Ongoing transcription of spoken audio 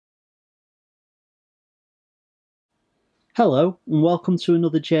Hello and welcome to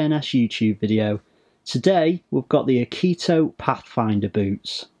another J&S YouTube video. Today we've got the Akito Pathfinder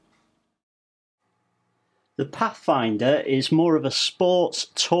boots. The Pathfinder is more of a sports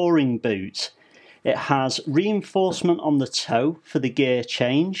touring boot. It has reinforcement on the toe for the gear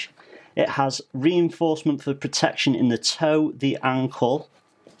change. It has reinforcement for protection in the toe, the ankle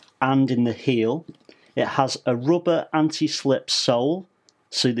and in the heel. It has a rubber anti-slip sole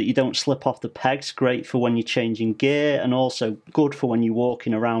so that you don't slip off the pegs. Great for when you're changing gear and also good for when you're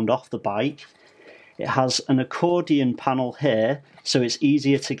walking around off the bike. It has an accordion panel here so it's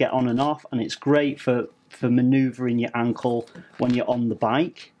easier to get on and off, and it's great for manoeuvring your ankle when you're on the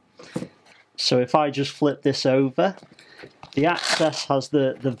bike. So if I just flip this over, the access has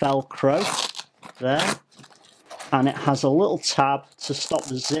the Velcro there, and it has a little tab to stop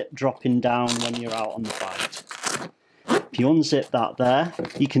the zip dropping down when you're out on the bike. If you unzip that there,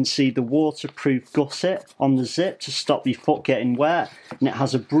 you can see the waterproof gusset on the zip to stop your foot getting wet, and it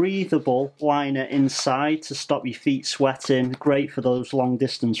has a breathable liner inside to stop your feet sweating. Great for those long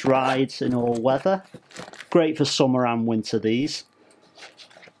distance rides in all weather. Great for summer and winter, these.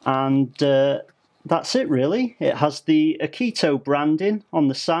 And that's it really. It has the Akito branding on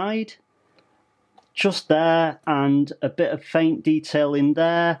the side just there, and a bit of faint detail in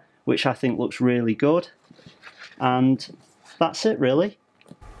there which I think looks really good. And that's it really.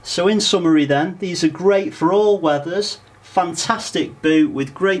 So in summary then, these are great for all weathers, fantastic boot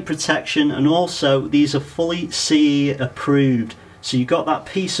with great protection, and also these are fully CE approved. So you've got that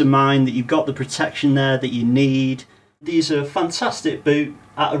peace of mind that you've got the protection there that you need. These are a fantastic boot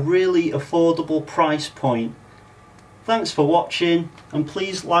at a really affordable price point. Thanks for watching, and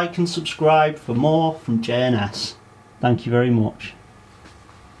please like and subscribe for more from J&S. Thank you very much.